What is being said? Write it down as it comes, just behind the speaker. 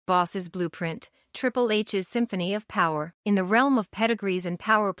Boss's Blueprint, Triple H's Symphony of Power. In the realm of pedigrees and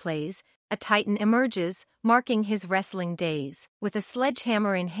power plays, a titan emerges, marking his wrestling days. With a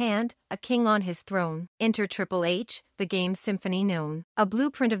sledgehammer in hand, a king on his throne, enter Triple H, the game's symphony known. A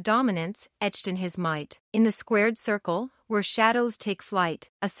blueprint of dominance, etched in his might. In the squared circle, where shadows take flight,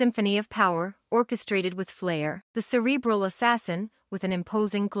 a symphony of power, orchestrated with flair. The cerebral assassin, with an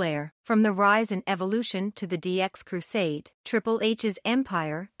imposing glare. From the rise and evolution to the DX crusade, Triple H's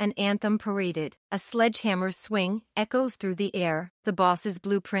empire, an anthem paraded. A sledgehammer's swing echoes through the air. The boss's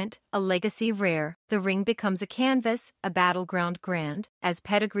blueprint, a legacy rare. The ring becomes a canvas, a battleground grand. As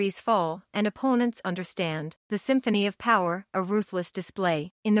pedigrees fall and opponents understand, the symphony of power, a ruthless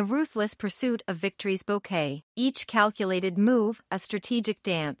display. In the ruthless pursuit of victory's bouquet, each calculated move, a strategic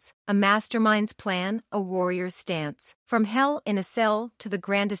dance. A mastermind's plan, a warrior's stance. From hell in a cell to the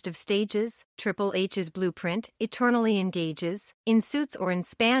grandest of stages, Triple H's blueprint eternally engages. In suits or in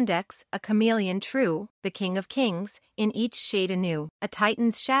spandex, a chameleon true, the king of kings, in each shade anew. A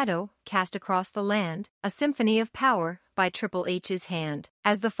titan's shadow, cast across the land, a symphony of power, by Triple H's hand.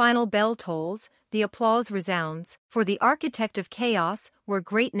 As the final bell tolls, the applause resounds, for the architect of chaos, where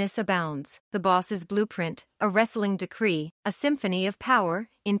greatness abounds. The boss's blueprint, a wrestling decree, a symphony of power,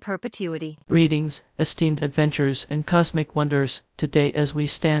 in perpetuity. Greetings, esteemed adventurers and cosmic wonders. Today, as we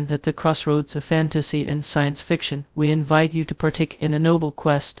stand at the crossroads of fantasy and science fiction, we invite you to partake in a noble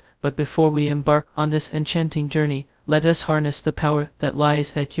quest. But before we embark on this enchanting journey, let us harness the power that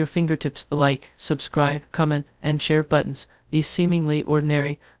lies at your fingertips. The like, subscribe, comment, and share buttons. These seemingly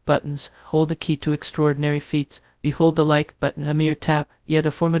ordinary buttons hold the key to extraordinary feats. Behold the like button, a mere tap, yet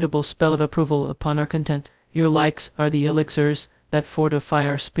a formidable spell of approval upon our content. Your likes are the elixirs that fortify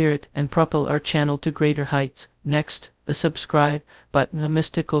our spirit and propel our channel to greater heights. Next, the subscribe button, a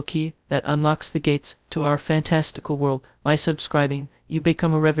mystical key that unlocks the gates to our fantastical world. By subscribing, you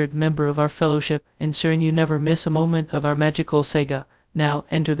become a revered member of our fellowship, ensuring you never miss a moment of our magical saga. Now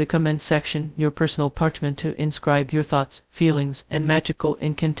enter the comment section, your personal parchment to inscribe your thoughts, feelings, and magical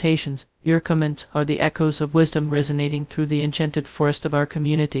incantations. Your comments are the echoes of wisdom resonating through the enchanted forest of our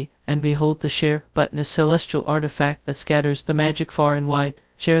community. And behold, the share button, a celestial artifact that scatters the magic far and wide.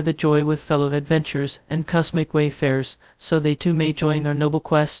 Share the joy with fellow adventurers and cosmic wayfarers, so they too may join our noble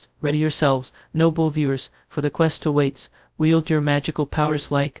quest. Ready yourselves, noble viewers, for the quest awaits. Wield your magical powers,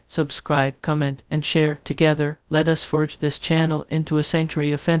 like, subscribe, comment, and share. Together, let us forge this channel into a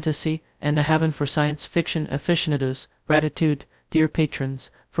sanctuary of fantasy and a haven for science fiction aficionados. Gratitude, dear patrons,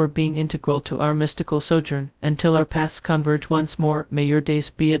 for being integral to our mystical sojourn. Until our paths converge once more, may your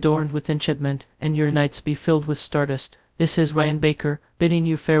days be adorned with enchantment and your nights be filled with stardust. This is Ryan Baker, bidding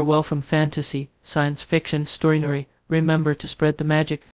you farewell from Fantasy, Science Fiction Storynory. Remember to spread the magic.